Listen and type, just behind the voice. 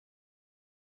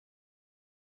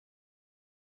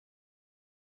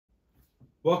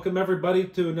Welcome everybody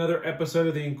to another episode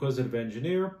of The Inquisitive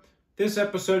Engineer. This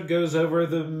episode goes over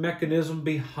the mechanism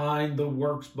behind the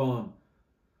Works bomb.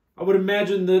 I would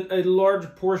imagine that a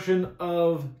large portion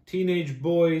of teenage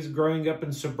boys growing up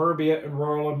in suburbia in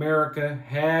rural America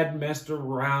had messed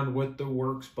around with the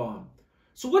Works bomb.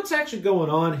 So what's actually going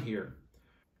on here?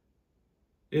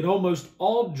 In almost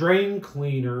all drain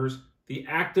cleaners, the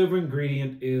active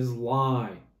ingredient is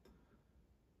lye.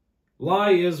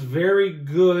 Lye is very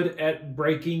good at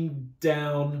breaking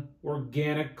down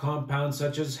organic compounds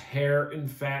such as hair and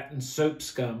fat and soap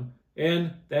scum,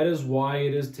 and that is why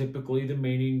it is typically the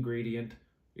main ingredient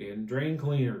in drain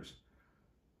cleaners.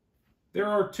 There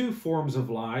are two forms of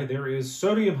lye. There is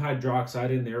sodium hydroxide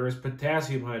and there is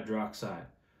potassium hydroxide.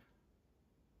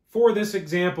 For this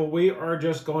example, we are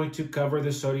just going to cover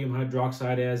the sodium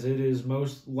hydroxide as it is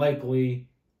most likely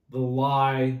the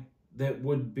lye that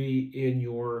would be in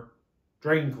your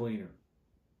drain cleaner.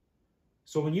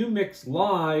 So when you mix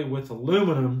lye with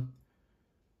aluminum,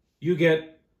 you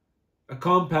get a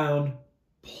compound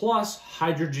plus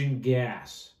hydrogen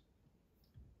gas.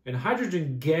 And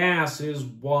hydrogen gas is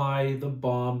why the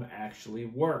bomb actually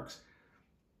works.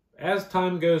 As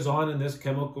time goes on and this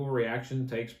chemical reaction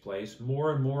takes place,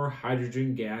 more and more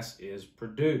hydrogen gas is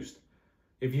produced.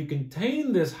 If you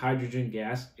contain this hydrogen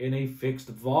gas in a fixed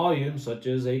volume, such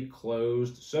as a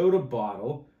closed soda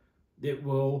bottle, it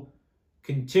will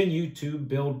continue to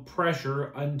build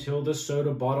pressure until the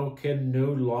soda bottle can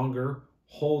no longer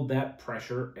hold that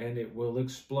pressure and it will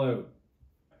explode.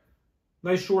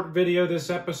 Nice short video this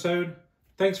episode.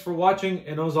 Thanks for watching,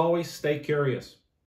 and as always, stay curious.